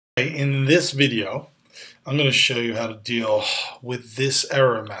In this video, I'm going to show you how to deal with this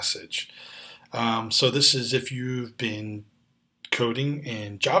error message. So this is if you've been coding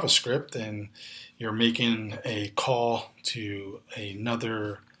in JavaScript and you're making a call to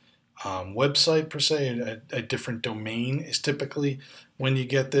another website per se, a different domain is typically when you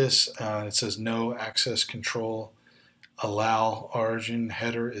get this. It says no access control, allow origin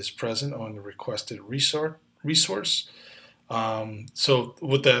header is present on the requested resource. So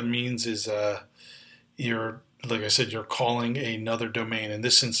what that means is like I said, you're calling another domain. In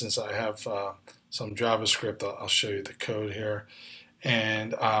this instance, I have some JavaScript. I'll show you the code here.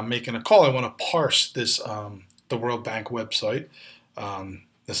 And making a call, I want to parse this, the World Bank website.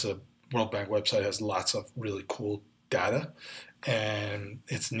 This World Bank website has lots of really cool data. And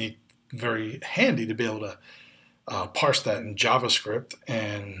it's neat, very handy to be able to parse that in JavaScript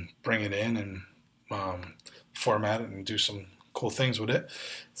and bring it in and format it and do some cool things with it.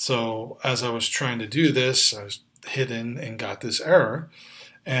 So as I was trying to do this, I was hidden and got this error.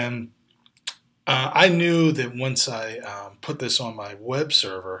 And I knew that once I put this on my web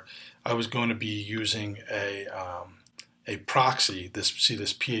server, I was going to be using a proxy. This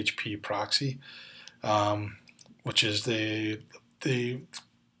PHP proxy, which is the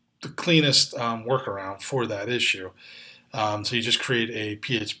cleanest workaround for that issue. So you just create a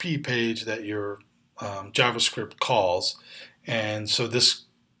PHP page that your JavaScript calls, and so this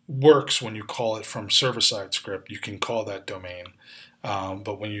works when you call it from server-side script. You can call that domain,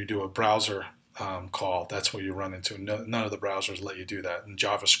 but when you do a browser call, that's what you run into. None of the browsers let you do that, and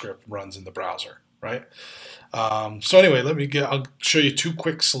JavaScript runs in the browser, right? So anyway, I'll show you two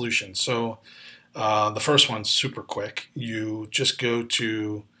quick solutions. So the first one's super quick. You just go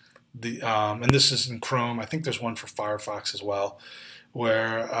to the, and this is in Chrome. I think there's one for Firefox as well,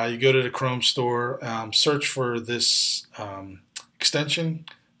 where you go to the Chrome store, search for this extension.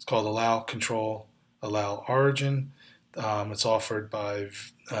 It's called allow control, allow origin. It's offered by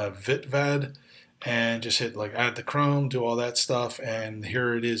VitVad, and just hit like add to Chrome, do all that stuff, and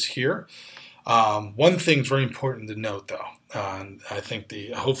here it is here. One thing's very important to note though, and I think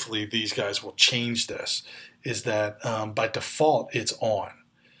hopefully these guys will change this, is that by default it's on.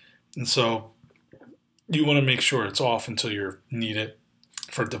 And so you want to make sure it's off until you need it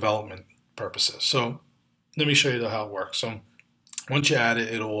for development purposes. So let me show you how it works. So once you add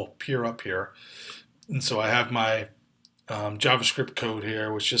it, it'll appear up here. And so I have my JavaScript code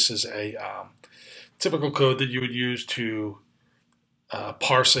here, which just is a typical code that you would use to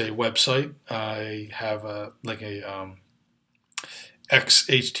parse a website. I have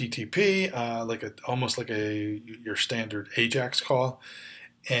XHTTP, almost like your standard AJAX call.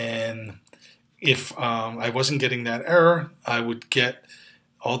 And if I wasn't getting that error, I would get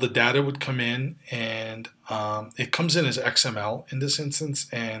all the data would come in, and it comes in as XML in this instance,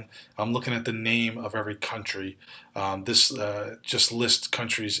 and I'm looking at the name of every country. This just lists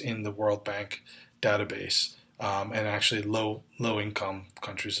countries in the World Bank database, and actually low income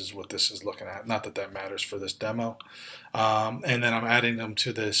countries is what this is looking at. Not that that matters for this demo. And then I'm adding them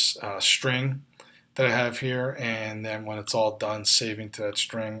to this string that I have here, and then when it's all done saving to that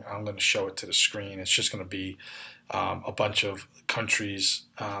string, I'm going to show it to the screen. It's just going to be a bunch of countries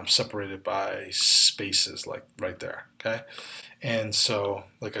separated by spaces, like right there, okay? And so,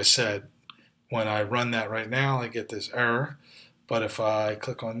 like I said, when I run that right now, I get this error. But if I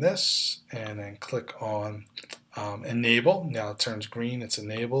click on this and then click on enable, now it turns green, it's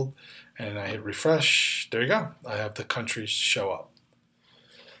enabled, and I hit refresh, there you go. I have the countries show up.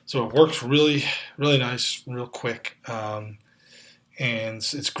 So it works really, really nice, real quick, and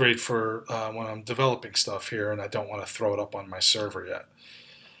it's great for when I'm developing stuff here and I don't want to throw it up on my server yet.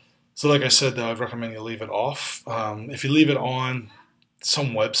 So like I said, though, I'd recommend you leave it off. If you leave it on,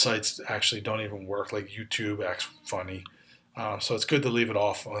 some websites actually don't even work, like YouTube acts funny. So it's good to leave it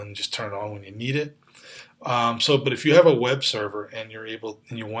off and just turn it on when you need it. But if you have a web server and you're able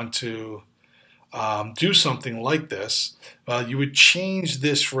and you want to do something like this, you would change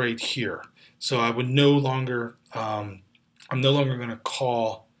this right here. So I would no longer, I'm no longer going to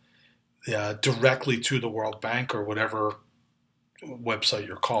call directly to the World Bank or whatever website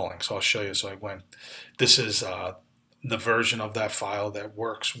you're calling. So I'll show you. So this is the version of that file that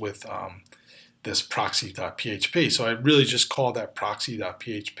works with this proxy.php. So I really just call that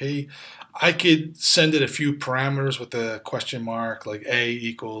proxy.php. I could send it a few parameters with a question mark, like a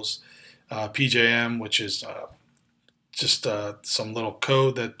equals PJM, which is just some little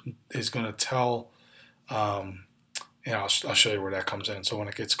code that is going to tell, I'll show you where that comes in. So when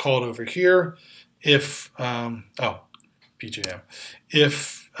it gets called over here, if, PJM,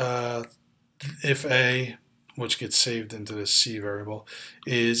 if a which gets saved into the C variable,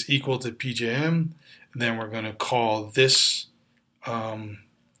 is equal to PJM. Then we're going to call this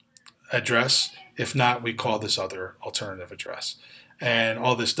address. If not, we call this other alternative address. And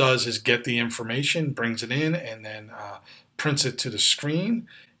all this does is get the information, brings it in, and then prints it to the screen.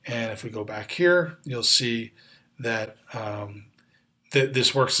 And if we go back here, you'll see that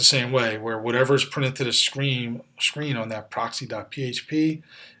this works the same way, where whatever is printed to the screen on that proxy.php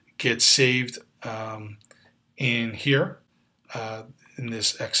gets saved in here in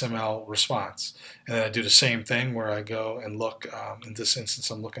this XML response. And then I do the same thing where I go and look. In this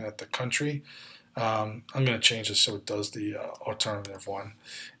instance, I'm looking at the country. I'm going to change this so it does the alternative one.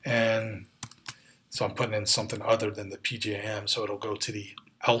 And so I'm putting in something other than the PJM, so it'll go to the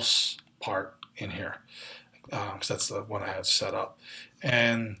else part in here, because that's the one I had set up.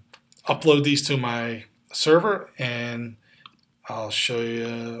 And upload these to my server, and I'll show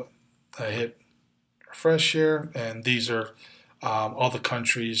you. I hit refresh here, and these are all the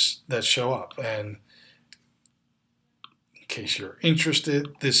countries that show up. And in case you're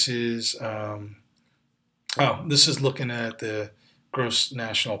interested, this is this is looking at the gross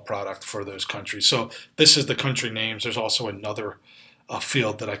national product for those countries. So this is the country names. There's also another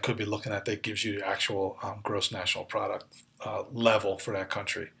field that I could be looking at that gives you the actual gross national product level for that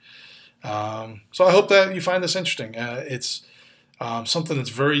country. So I hope that you find this interesting. It's something that's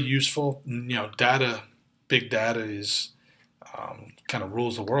very useful. You know, big data is kind of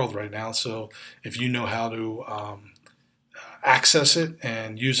rules the world right now. So if you know how to access it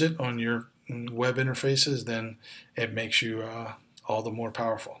and use it on your web interfaces, then it makes you all the more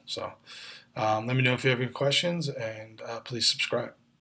powerful. So let me know if you have any questions, and please subscribe.